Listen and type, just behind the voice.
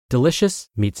Delicious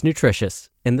meets nutritious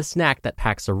in the snack that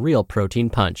packs a real protein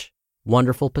punch.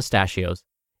 Wonderful Pistachios.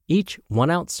 Each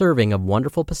 1-ounce serving of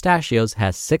Wonderful Pistachios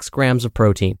has 6 grams of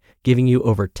protein, giving you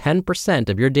over 10%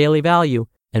 of your daily value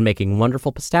and making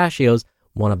Wonderful Pistachios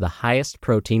one of the highest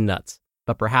protein nuts.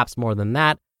 But perhaps more than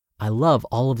that, I love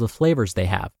all of the flavors they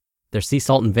have. Their sea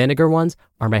salt and vinegar ones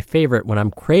are my favorite when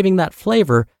I'm craving that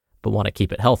flavor but want to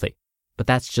keep it healthy. But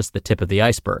that's just the tip of the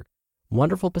iceberg.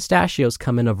 Wonderful Pistachios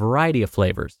come in a variety of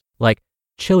flavors, like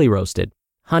chili roasted,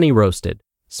 honey roasted,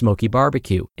 smoky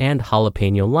barbecue, and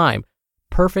jalapeno lime,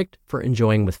 perfect for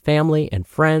enjoying with family and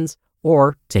friends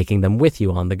or taking them with you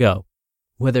on the go.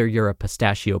 Whether you're a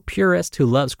pistachio purist who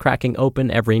loves cracking open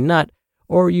every nut,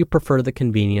 or you prefer the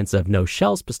convenience of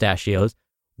no-shells pistachios,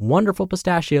 Wonderful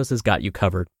Pistachios has got you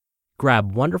covered.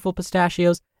 Grab Wonderful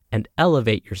Pistachios and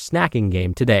elevate your snacking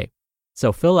game today.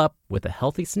 So fill up with a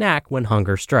healthy snack when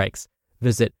hunger strikes.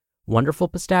 Visit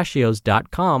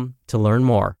wonderfulpistachios.com to learn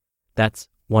more. That's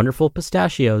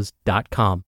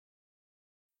wonderfulpistachios.com.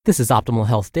 This is Optimal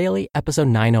Health Daily, episode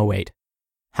 908.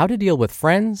 How to Deal with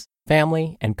Friends,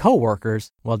 Family, and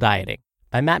Coworkers While Dieting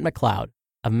by Matt McLeod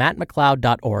of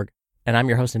mattmcleod.org. And I'm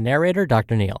your host and narrator,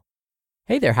 Dr. Neil.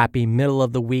 Hey there, happy middle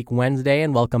of the week Wednesday,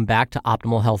 and welcome back to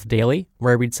Optimal Health Daily,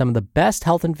 where I read some of the best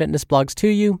health and fitness blogs to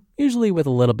you, usually with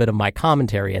a little bit of my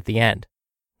commentary at the end.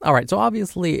 All right, so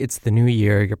obviously it's the new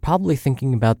year. You're probably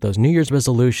thinking about those New Year's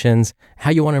resolutions,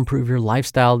 how you want to improve your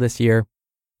lifestyle this year.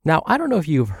 Now, I don't know if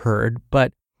you've heard,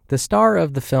 but the star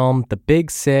of the film The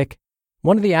Big Sick,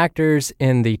 one of the actors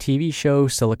in the TV show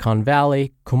Silicon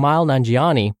Valley, Kumail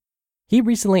Nanjiani, he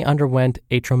recently underwent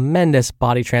a tremendous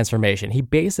body transformation. He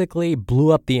basically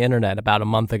blew up the internet about a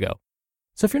month ago.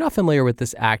 So if you're not familiar with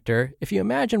this actor, if you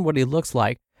imagine what he looks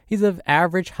like, he's of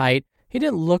average height. He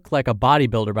didn't look like a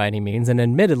bodybuilder by any means, and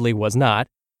admittedly was not,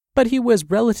 but he was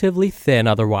relatively thin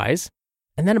otherwise.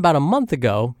 And then about a month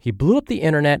ago, he blew up the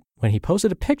internet when he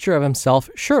posted a picture of himself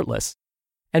shirtless.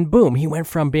 And boom, he went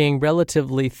from being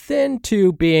relatively thin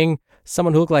to being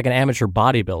someone who looked like an amateur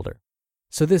bodybuilder.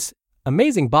 So this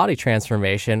amazing body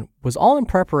transformation was all in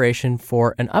preparation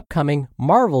for an upcoming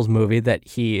Marvel's movie that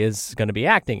he is going to be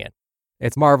acting in.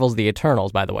 It's Marvel's The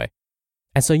Eternals, by the way.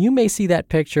 And so you may see that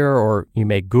picture, or you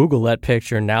may Google that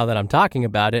picture now that I'm talking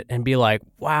about it and be like,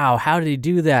 wow, how did he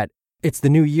do that? It's the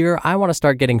new year. I want to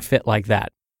start getting fit like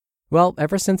that. Well,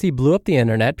 ever since he blew up the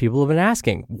internet, people have been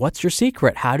asking, what's your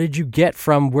secret? How did you get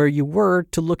from where you were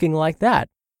to looking like that?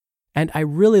 And I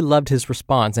really loved his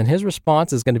response. And his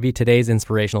response is going to be today's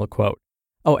inspirational quote.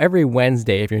 Oh, every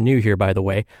Wednesday, if you're new here, by the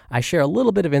way, I share a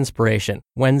little bit of inspiration.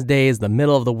 Wednesday is the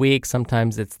middle of the week.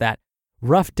 Sometimes it's that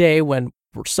rough day when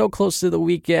we're so close to the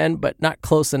weekend, but not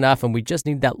close enough, and we just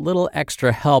need that little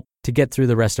extra help to get through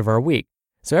the rest of our week.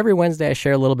 So every Wednesday, I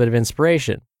share a little bit of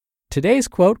inspiration. Today's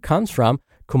quote comes from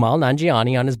Kumail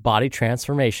Nanjiani on his body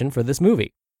transformation for this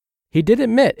movie. He did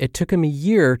admit it took him a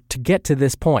year to get to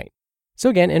this point. So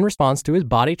again, in response to his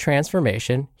body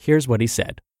transformation, here's what he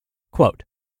said. Quote,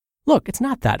 "Look, it's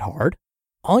not that hard.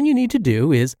 All you need to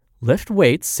do is lift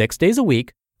weights 6 days a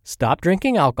week, stop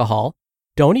drinking alcohol,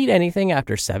 don't eat anything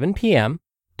after 7 p.m.,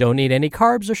 don't eat any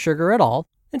carbs or sugar at all.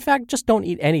 In fact, just don't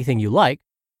eat anything you like.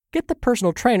 Get the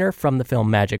personal trainer from the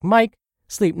film Magic Mike,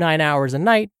 sleep 9 hours a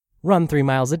night, run 3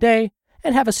 miles a day,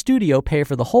 and have a studio pay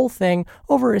for the whole thing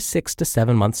over a 6 to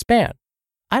 7 month span.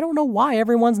 I don't know why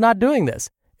everyone's not doing this.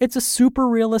 It's a super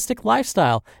realistic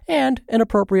lifestyle and an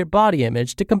appropriate body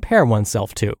image to compare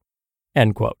oneself to."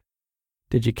 End quote.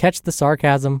 Did you catch the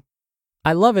sarcasm?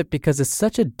 I love it because it's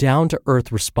such a down-to-earth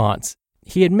response.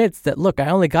 He admits that, look,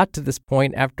 I only got to this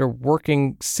point after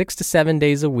working 6 to 7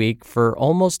 days a week for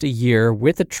almost a year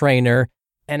with a trainer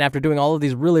and after doing all of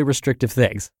these really restrictive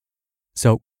things.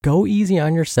 So go easy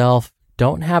on yourself.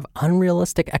 Don't have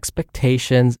unrealistic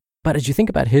expectations. But as you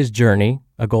think about his journey,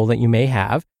 a goal that you may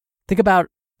have, think about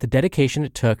the dedication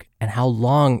it took and how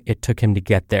long it took him to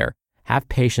get there. Have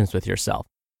patience with yourself.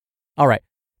 All right,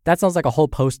 that sounds like a whole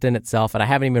post in itself, and I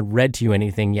haven't even read to you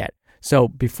anything yet. So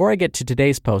before I get to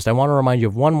today's post, I want to remind you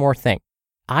of one more thing.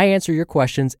 I answer your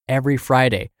questions every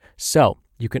Friday. So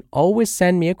you can always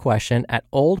send me a question at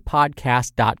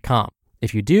oldpodcast.com.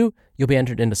 If you do, you'll be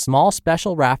entered into small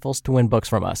special raffles to win books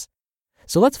from us.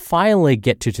 So let's finally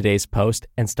get to today's post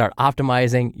and start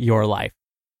optimizing your life.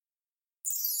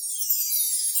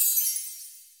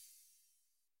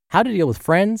 How to Deal with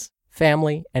Friends,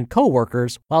 Family, and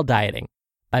Coworkers While Dieting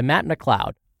by Matt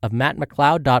McLeod of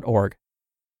mattmcleod.org.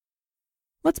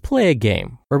 Let's play a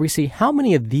game where we see how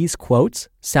many of these quotes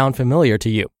sound familiar to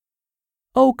you.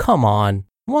 Oh, come on.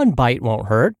 One bite won't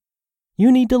hurt.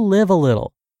 You need to live a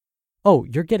little. Oh,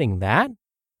 you're getting that?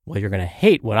 Well, you're going to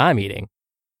hate what I'm eating.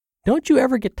 Don't you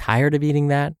ever get tired of eating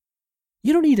that?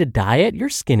 You don't need a diet, you're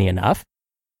skinny enough.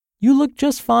 You look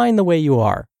just fine the way you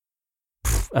are.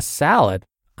 Pfft, a salad?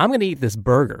 I'm going to eat this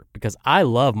burger because I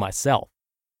love myself.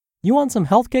 You want some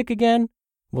health kick again?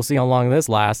 We'll see how long this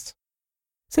lasts.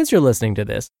 Since you're listening to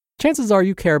this, chances are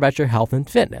you care about your health and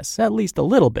fitness, at least a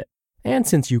little bit. And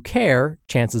since you care,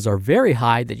 chances are very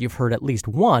high that you've heard at least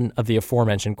one of the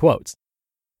aforementioned quotes.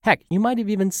 Heck, you might have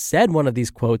even said one of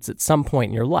these quotes at some point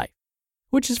in your life,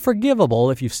 which is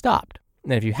forgivable if you've stopped.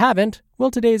 And if you haven't,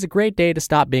 well, today is a great day to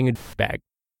stop being a bag.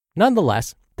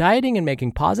 Nonetheless, dieting and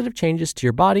making positive changes to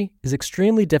your body is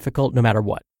extremely difficult no matter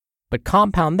what. But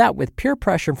compound that with peer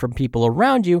pressure from people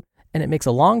around you, and it makes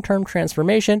a long-term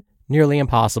transformation nearly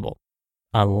impossible.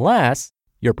 Unless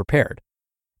you're prepared.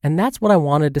 And that's what I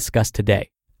want to discuss today,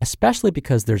 especially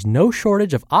because there's no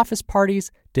shortage of office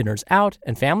parties, dinners out,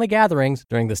 and family gatherings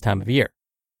during this time of year.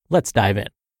 Let's dive in.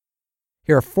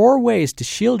 Here are 4 ways to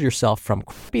shield yourself from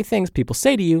crappy things people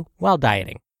say to you while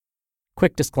dieting.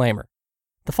 Quick disclaimer.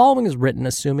 The following is written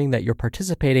assuming that you're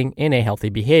participating in a healthy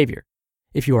behavior.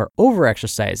 If you are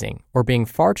overexercising or being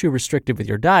far too restrictive with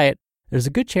your diet, there's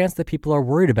a good chance that people are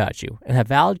worried about you and have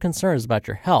valid concerns about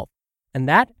your health, and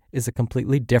that is a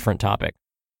completely different topic.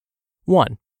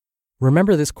 1.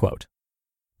 Remember this quote.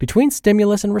 Between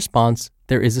stimulus and response,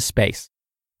 there is a space.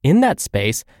 In that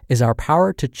space is our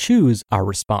power to choose our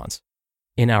response.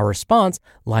 In our response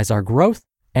lies our growth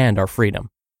and our freedom.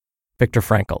 Viktor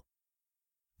Frankl.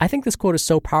 I think this quote is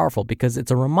so powerful because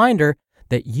it's a reminder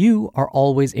that you are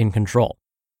always in control.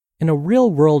 In a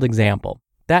real-world example,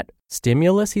 that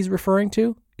stimulus he's referring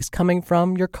to is coming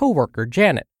from your coworker,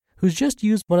 Janet, who's just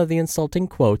used one of the insulting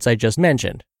quotes I just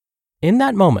mentioned. In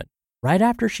that moment, right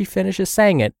after she finishes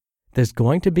saying it, there's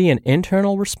going to be an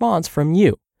internal response from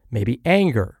you, maybe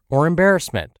anger or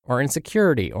embarrassment or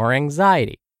insecurity or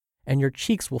anxiety, and your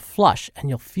cheeks will flush and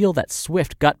you'll feel that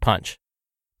swift gut punch.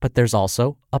 But there's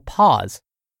also a pause.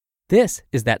 This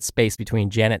is that space between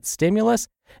Janet's stimulus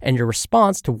and your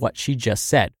response to what she just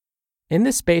said. In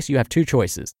this space, you have 2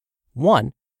 choices.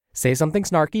 1, say something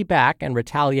snarky back and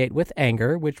retaliate with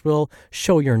anger, which will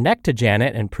show your neck to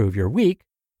Janet and prove you're weak.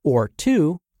 Or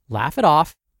 2, laugh it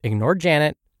off, ignore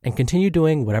Janet, and continue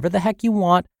doing whatever the heck you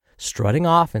want, strutting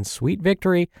off in sweet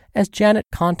victory as Janet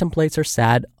contemplates her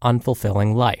sad,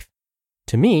 unfulfilling life.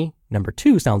 To me, number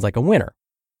 2 sounds like a winner.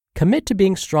 Commit to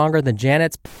being stronger than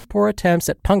Janet's poor attempts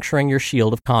at puncturing your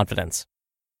shield of confidence.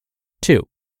 2,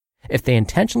 if they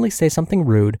intentionally say something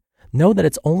rude, know that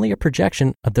it's only a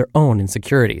projection of their own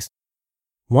insecurities.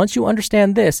 Once you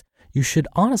understand this, you should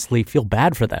honestly feel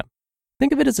bad for them.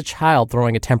 Think of it as a child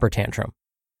throwing a temper tantrum.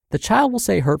 The child will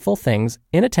say hurtful things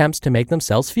in attempts to make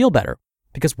themselves feel better,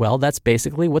 because, well, that's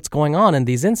basically what's going on in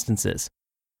these instances.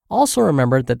 Also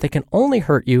remember that they can only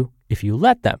hurt you if you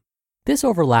let them. This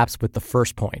overlaps with the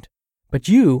first point, but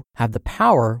you have the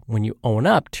power when you own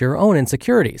up to your own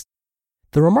insecurities.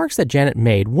 The remarks that Janet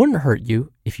made wouldn't hurt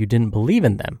you if you didn't believe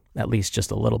in them, at least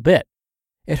just a little bit.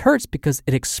 It hurts because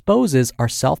it exposes our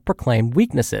self-proclaimed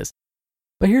weaknesses.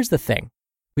 But here's the thing.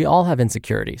 We all have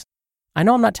insecurities. I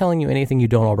know I'm not telling you anything you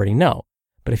don't already know,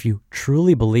 but if you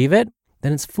truly believe it,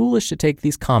 then it's foolish to take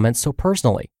these comments so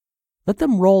personally. Let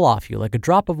them roll off you like a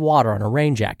drop of water on a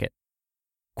rain jacket.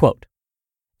 Quote,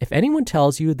 if anyone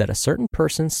tells you that a certain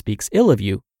person speaks ill of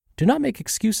you, do not make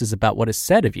excuses about what is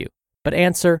said of you, but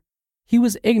answer, he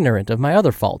was ignorant of my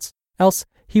other faults, else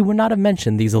he would not have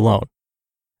mentioned these alone.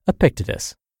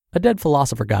 Epictetus, a dead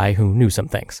philosopher guy who knew some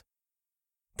things.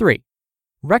 3.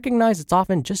 Recognize it's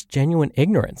often just genuine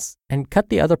ignorance and cut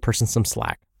the other person some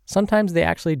slack. Sometimes they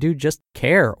actually do just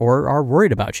care or are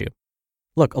worried about you.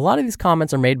 Look, a lot of these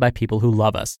comments are made by people who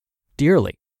love us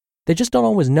dearly. They just don't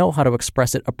always know how to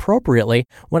express it appropriately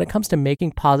when it comes to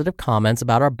making positive comments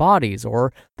about our bodies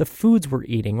or the foods we're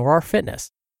eating or our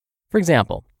fitness. For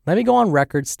example, let me go on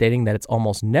record stating that it's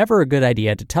almost never a good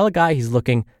idea to tell a guy he's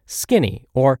looking skinny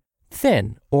or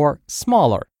thin or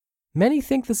smaller. Many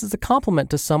think this is a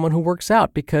compliment to someone who works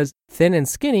out because thin and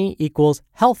skinny equals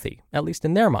healthy, at least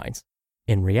in their minds.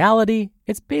 In reality,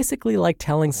 it's basically like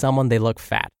telling someone they look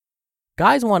fat.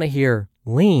 Guys want to hear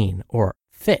lean or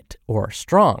fit or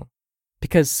strong,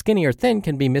 because skinny or thin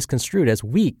can be misconstrued as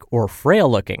weak or frail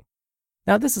looking.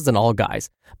 Now, this isn't all guys,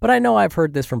 but I know I've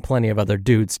heard this from plenty of other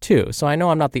dudes too, so I know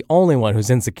I'm not the only one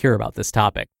who's insecure about this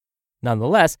topic.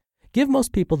 Nonetheless, give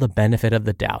most people the benefit of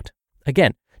the doubt.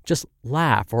 Again, just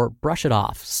laugh or brush it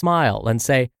off, smile, and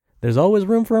say, there's always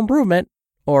room for improvement,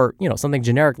 or, something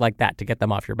generic like that to get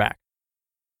them off your back.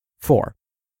 4.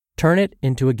 Turn it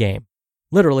into a game.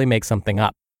 Literally make something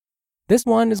up. This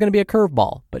one is going to be a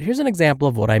curveball, but here's an example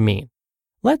of what I mean.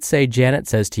 Let's say Janet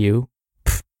says to you,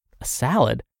 a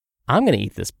salad? I'm going to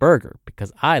eat this burger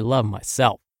because I love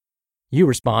myself. You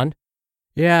respond,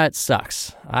 yeah, it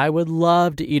sucks. I would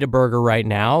love to eat a burger right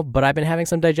now, but I've been having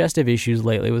some digestive issues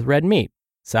lately with red meat.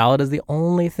 Salad is the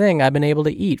only thing I've been able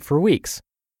to eat for weeks.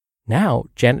 Now,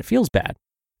 Janet feels bad,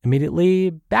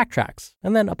 immediately backtracks,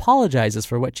 and then apologizes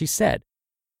for what she said.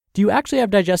 Do you actually have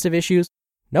digestive issues?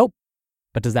 Nope.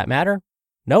 But does that matter?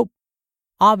 Nope.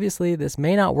 Obviously, this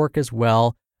may not work as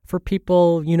well for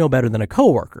people you know better than a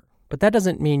coworker, but that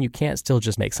doesn't mean you can't still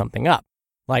just make something up.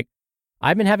 Like,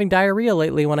 I've been having diarrhea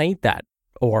lately when I eat that.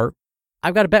 Or,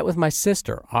 I've got a bet with my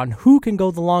sister on who can go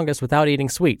the longest without eating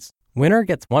sweets. Winner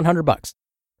gets $100.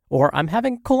 Or, I'm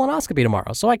having colonoscopy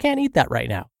tomorrow, so I can't eat that right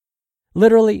now.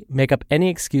 Literally, make up any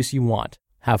excuse you want.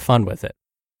 Have fun with it.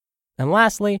 And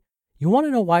lastly, you want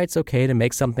to know why it's okay to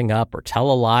make something up or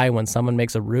tell a lie when someone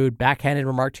makes a rude, backhanded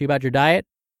remark to you about your diet?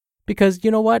 Because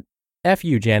you know what? F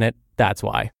you, Janet. That's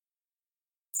why.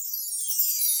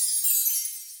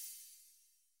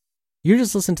 You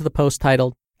just listened to the post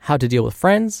titled, How to Deal with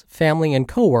Friends, Family, and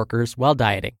Coworkers While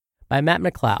Dieting by Matt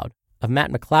McLeod of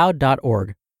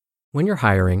mattmcleod.org. When you're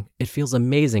hiring, it feels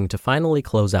amazing to finally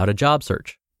close out a job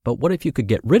search. But what if you could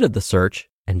get rid of the search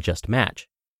and just match?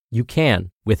 You can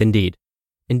with Indeed.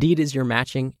 Indeed is your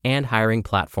matching and hiring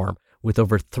platform with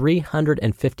over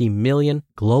 350 million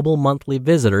global monthly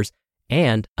visitors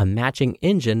and a matching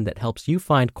engine that helps you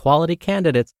find quality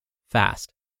candidates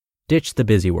fast. Ditch the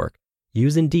busy work.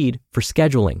 Use Indeed for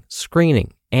scheduling,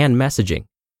 screening, and messaging.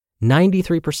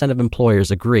 93% of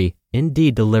employers agree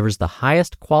Indeed delivers the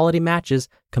highest quality matches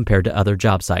compared to other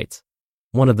job sites.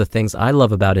 One of the things I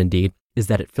love about Indeed is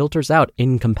that it filters out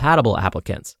incompatible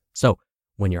applicants. So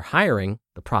when you're hiring,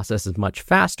 the process is much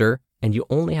faster and you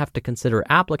only have to consider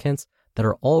applicants that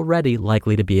are already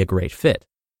likely to be a great fit.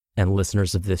 And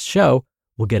listeners of this show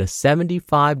will get a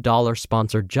 $75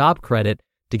 sponsored job credit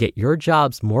to get your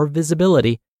jobs more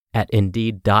visibility at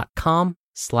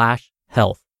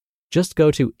Indeed.com/health. Just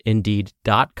go to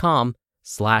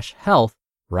Indeed.com/health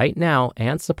right now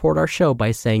and support our show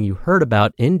by saying you heard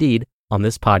about Indeed on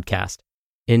this podcast.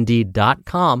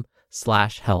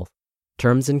 Indeed.com/health.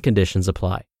 Terms and conditions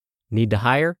apply. Need to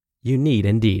hire? You need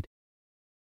Indeed.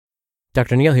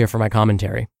 Dr. Neal here for my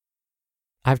commentary.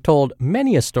 I've told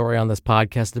many a story on this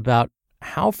podcast about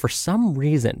how for some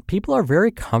reason people are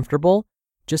very comfortable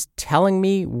just telling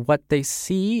me what they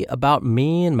see about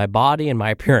me and my body and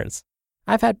my appearance.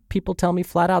 I've had people tell me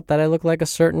flat out that I look like a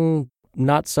certain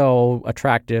not so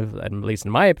attractive, at least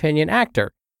in my opinion,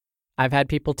 actor. I've had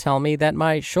people tell me that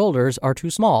my shoulders are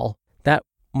too small, that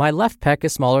my left pec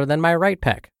is smaller than my right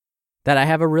pec, that I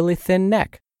have a really thin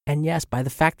neck. And yes, by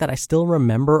the fact that I still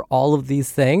remember all of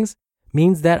these things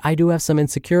means that I do have some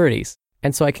insecurities.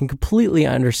 And so I can completely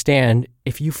understand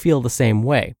if you feel the same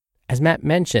way. As Matt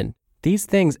mentioned, these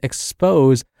things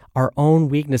expose our own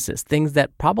weaknesses, things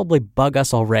that probably bug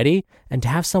us already. And to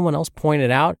have someone else point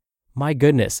it out, my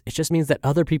goodness, it just means that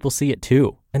other people see it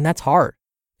too. And that's hard.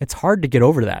 It's hard to get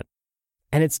over that.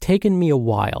 And it's taken me a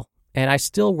while, and I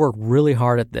still work really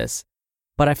hard at this.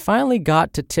 But I finally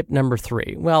got to tip number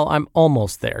 3. Well, I'm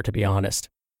almost there, to be honest.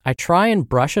 I try and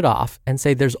brush it off and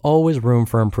say there's always room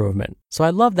for improvement. So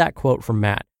I love that quote from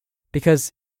Matt,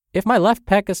 because if my left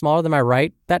pec is smaller than my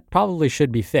right, that probably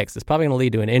should be fixed. It's probably going to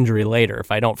lead to an injury later if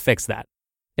I don't fix that.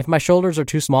 If my shoulders are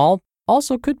too small,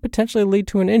 also could potentially lead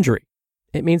to an injury.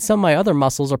 It means some of my other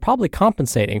muscles are probably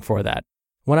compensating for that.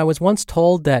 When I was once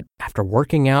told that after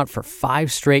working out for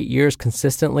 5 straight years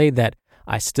consistently that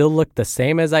I still looked the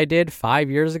same as I did 5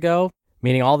 years ago,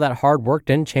 meaning all that hard work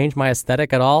didn't change my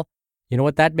aesthetic at all, you know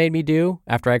what that made me do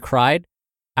after I cried?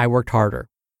 I worked harder.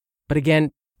 But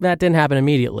again, that didn't happen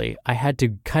immediately. I had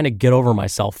to kind of get over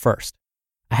myself first.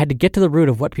 I had to get to the root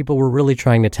of what people were really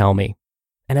trying to tell me.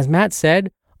 And as Matt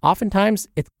said, oftentimes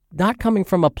it's not coming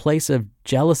from a place of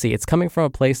jealousy. It's coming from a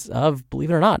place of,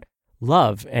 believe it or not,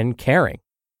 love and caring.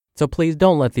 So please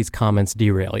don't let these comments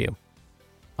derail you.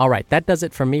 All right, that does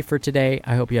it from me for today.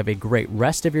 I hope you have a great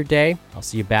rest of your day. I'll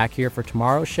see you back here for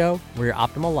tomorrow's show where your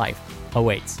optimal life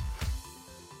awaits.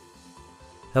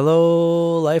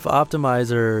 Hello, Life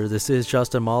Optimizer. This is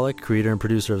Justin Malik, creator and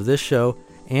producer of this show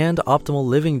and Optimal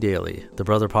Living Daily, the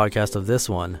brother podcast of this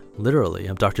one. Literally,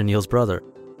 I'm Dr. Neal's brother.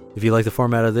 If you like the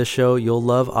format of this show, you'll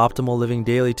love Optimal Living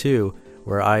Daily too,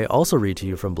 where I also read to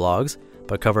you from blogs,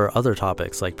 but cover other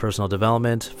topics like personal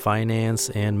development, finance,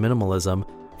 and minimalism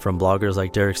from bloggers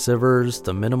like Derek Sivers,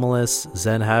 The Minimalists,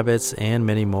 Zen Habits, and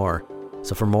many more.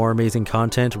 So for more amazing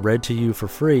content read to you for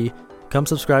free, come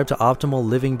subscribe to Optimal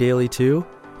Living Daily too,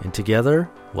 and together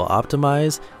we'll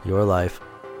optimize your life.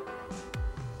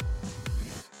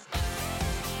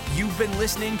 You've been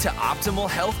listening to Optimal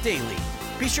Health Daily.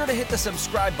 Be sure to hit the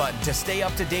subscribe button to stay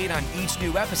up to date on each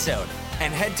new episode,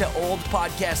 and head to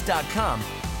oldpodcast.com.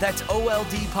 That's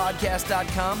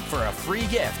oldpodcast.com for a free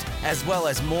gift, as well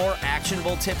as more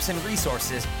actionable tips and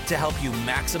resources to help you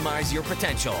maximize your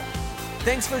potential.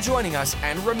 Thanks for joining us,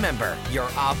 and remember, your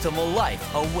optimal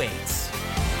life awaits.